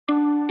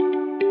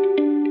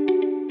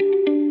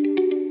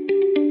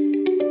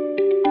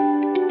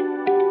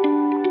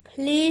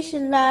Please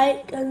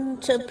like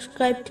and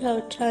subscribe to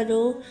our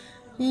channel.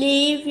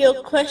 Leave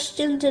your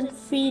questions and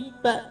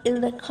feedback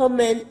in the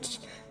comments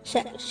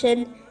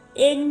section.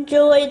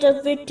 Enjoy the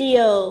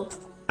video.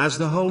 As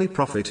the Holy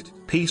Prophet,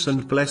 peace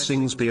and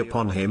blessings be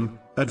upon him,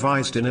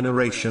 advised in a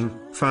narration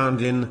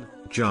found in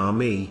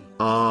Jami'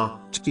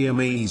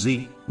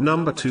 at-Tirmizi,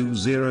 number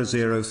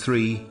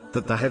 2003,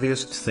 that the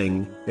heaviest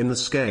thing in the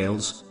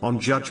scales on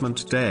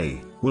Judgment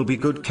Day will be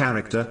good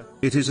character,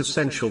 it is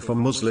essential for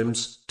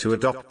Muslims to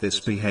adopt this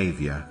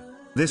behavior.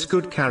 This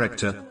good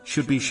character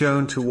should be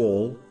shown to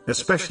all,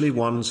 especially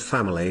one's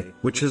family,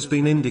 which has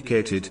been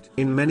indicated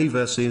in many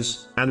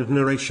verses and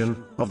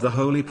narration of the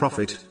Holy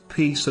Prophet,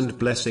 peace and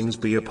blessings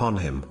be upon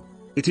him.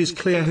 It is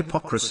clear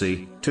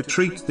hypocrisy to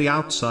treat the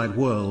outside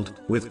world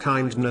with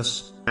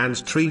kindness,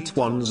 and treat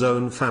one's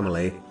own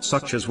family,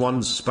 such as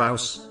one's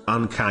spouse,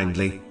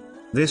 unkindly.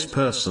 This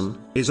person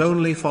is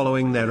only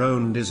following their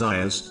own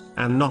desires,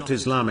 and not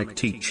Islamic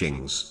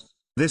teachings.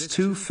 This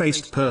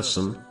two-faced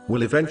person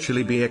will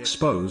eventually be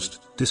exposed,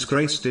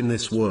 disgraced in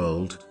this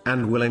world,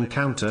 and will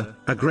encounter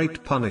a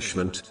great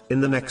punishment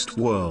in the next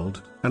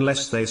world,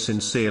 unless they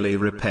sincerely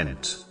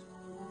repent.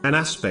 An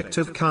aspect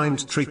of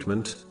kind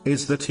treatment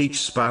is that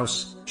each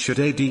spouse should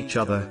aid each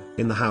other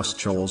in the house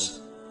chores.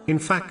 In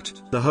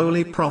fact, the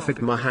Holy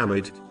Prophet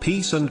Muhammad,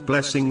 peace and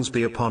blessings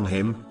be upon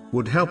him,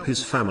 would help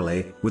his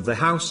family with the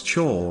house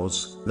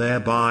chores,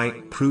 thereby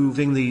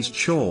proving these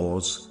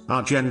chores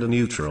are gender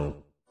neutral.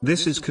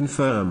 This is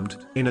confirmed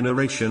in a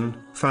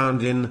narration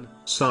found in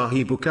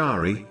Sahih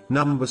Bukhari,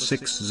 number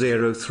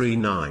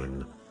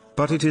 6039.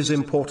 But it is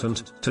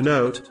important to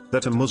note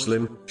that a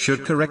Muslim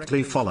should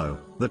correctly follow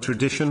the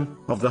tradition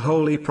of the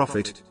Holy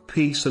Prophet,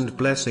 peace and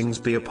blessings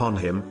be upon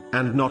him,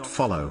 and not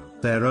follow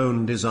their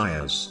own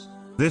desires.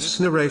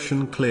 This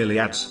narration clearly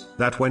adds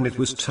that when it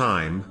was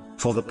time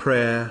for the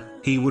prayer,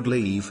 he would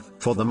leave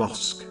for the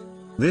mosque.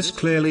 This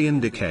clearly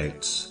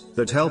indicates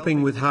that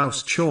helping with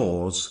house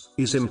chores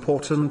is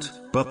important,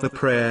 but the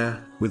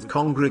prayer with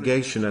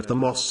congregation at the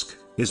mosque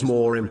is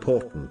more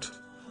important.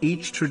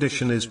 Each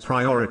tradition is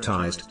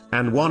prioritized,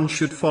 and one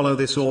should follow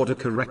this order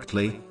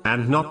correctly,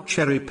 and not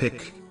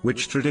cherry-pick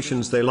which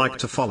traditions they like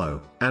to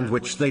follow, and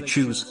which they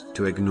choose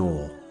to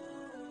ignore.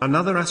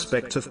 Another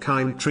aspect of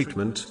kind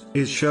treatment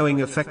is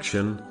showing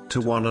affection to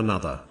one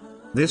another.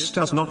 This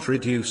does not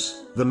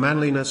reduce the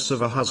manliness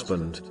of a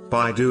husband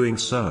by doing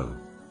so.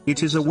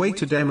 It is a way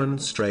to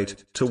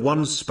demonstrate to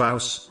one's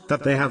spouse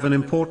that they have an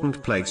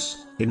important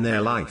place in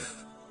their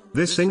life.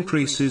 This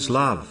increases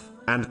love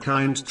and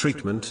kind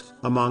treatment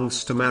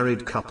amongst a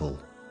married couple.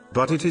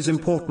 But it is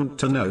important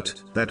to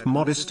note that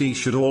modesty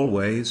should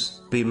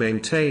always be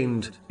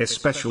maintained,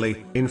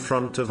 especially in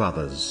front of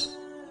others.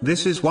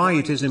 This is why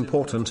it is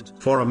important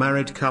for a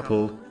married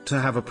couple to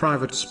have a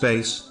private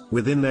space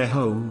within their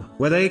home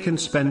where they can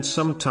spend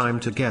some time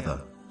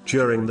together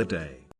during the day.